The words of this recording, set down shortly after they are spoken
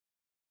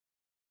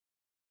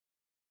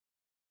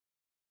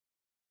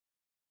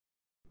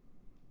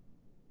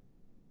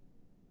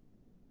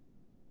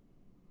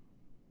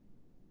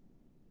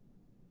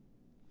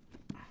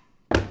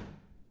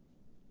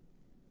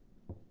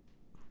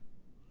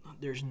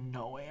There's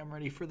no way I'm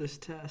ready for this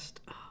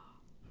test.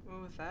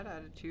 Well, with that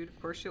attitude,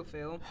 of course you'll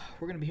fail.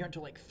 We're gonna be here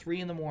until like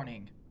 3 in the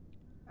morning.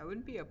 I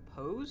wouldn't be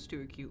opposed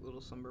to a cute little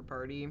slumber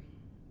party.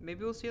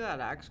 Maybe we'll see that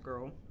axe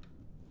girl.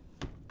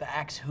 The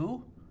axe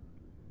who?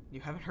 You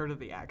haven't heard of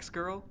the axe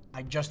girl?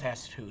 I just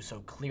asked who,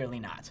 so clearly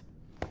not.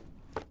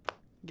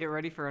 Get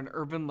ready for an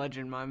urban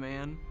legend, my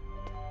man.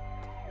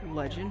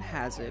 Legend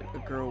has it a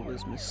girl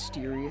was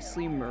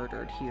mysteriously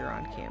murdered here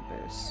on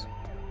campus.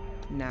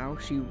 Now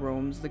she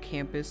roams the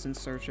campus in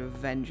search of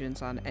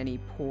vengeance on any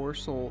poor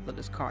soul that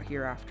is caught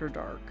here after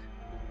dark.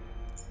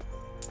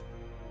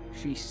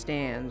 She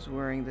stands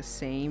wearing the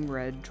same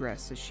red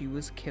dress as she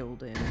was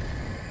killed in.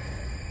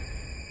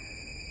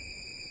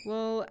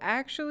 Well,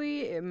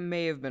 actually, it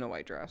may have been a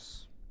white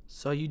dress.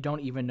 So you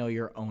don't even know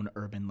your own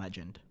urban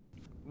legend.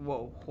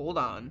 Whoa, hold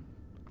on.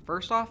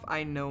 First off,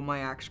 I know my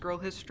axe girl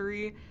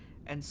history,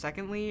 and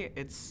secondly,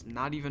 it's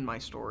not even my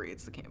story,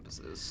 it's the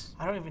campus's.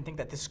 I don't even think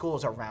that this school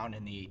is around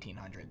in the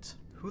 1800s.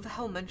 Who the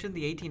hell mentioned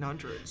the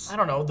 1800s? I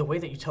don't know, the way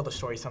that you tell the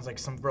story sounds like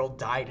some girl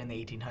died in the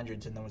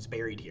 1800s and then was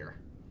buried here.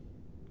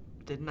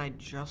 Didn't I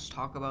just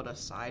talk about a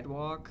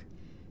sidewalk?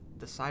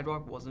 The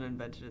sidewalk wasn't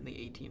invented in the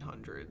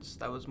 1800s.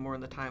 That was more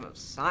in the time of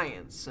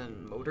science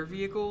and motor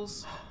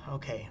vehicles.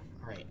 Okay,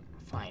 alright,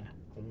 fine.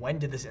 When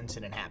did this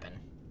incident happen?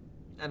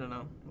 I don't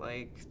know,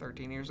 like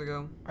 13 years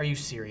ago? Are you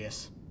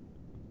serious?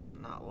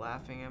 Not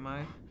laughing, am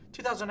I?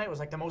 2008 was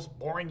like the most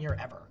boring year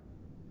ever.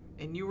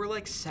 And you were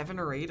like 7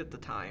 or 8 at the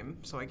time,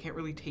 so I can't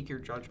really take your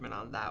judgment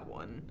on that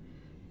one.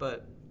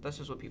 But that's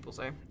just what people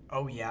say.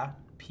 Oh yeah?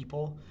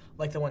 People?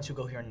 Like the ones who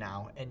go here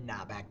now and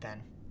not back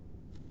then.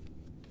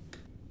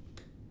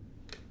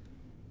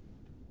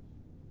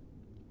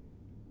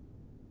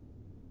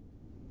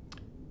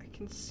 I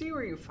can see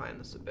where you find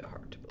this a bit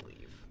hard to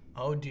believe.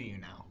 Oh, do you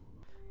now?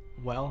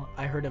 Well,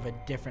 I heard of a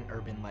different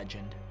urban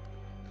legend.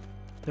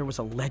 There was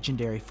a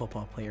legendary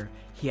football player.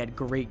 He had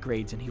great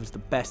grades and he was the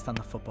best on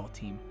the football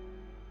team.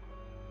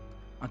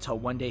 Until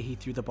one day he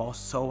threw the ball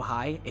so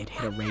high, it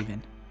hit a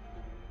raven.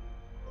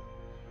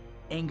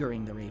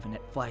 Angering the raven,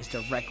 it flies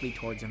directly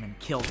towards him and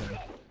kills him.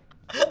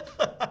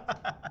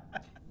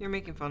 You're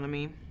making fun of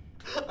me.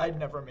 I'd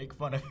never make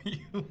fun of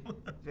you.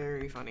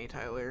 Very funny,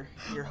 Tyler.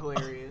 You're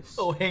hilarious.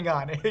 Oh, hang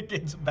on, it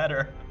gets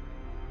better.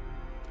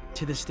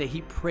 To this day,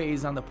 he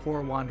preys on the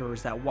poor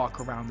wanderers that walk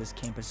around this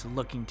campus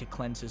looking to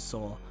cleanse his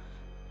soul.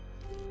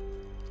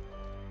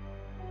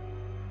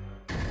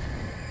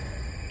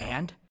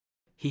 And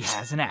he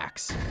has an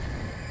axe.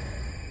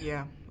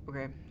 Yeah,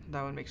 okay.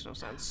 That one makes no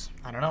sense.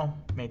 I don't know.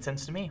 Made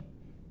sense to me.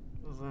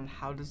 Well, then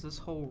how does this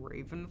whole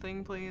Raven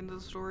thing play into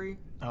the story?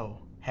 Oh,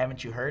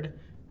 haven't you heard?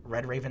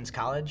 Red Raven's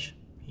college?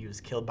 He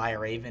was killed by a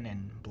raven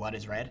and blood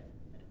is red.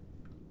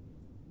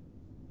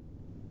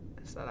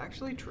 Is that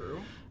actually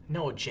true?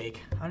 No,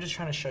 Jake. I'm just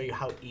trying to show you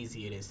how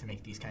easy it is to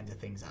make these kinds of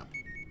things up.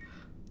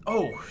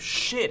 Oh,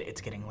 shit.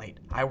 It's getting late.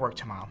 I work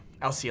tomorrow.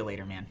 I'll see you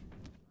later, man.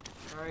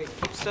 All right,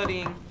 keep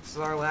studying. This is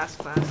our last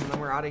class, and then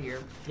we're out of here.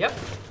 Yep.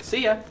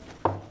 See ya.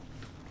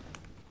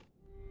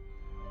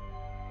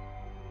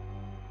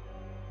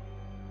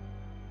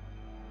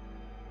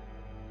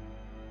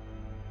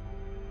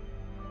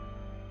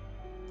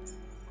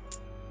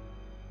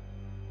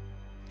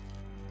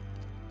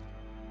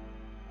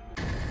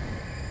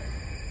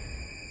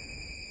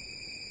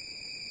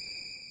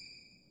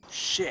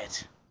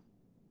 Shit.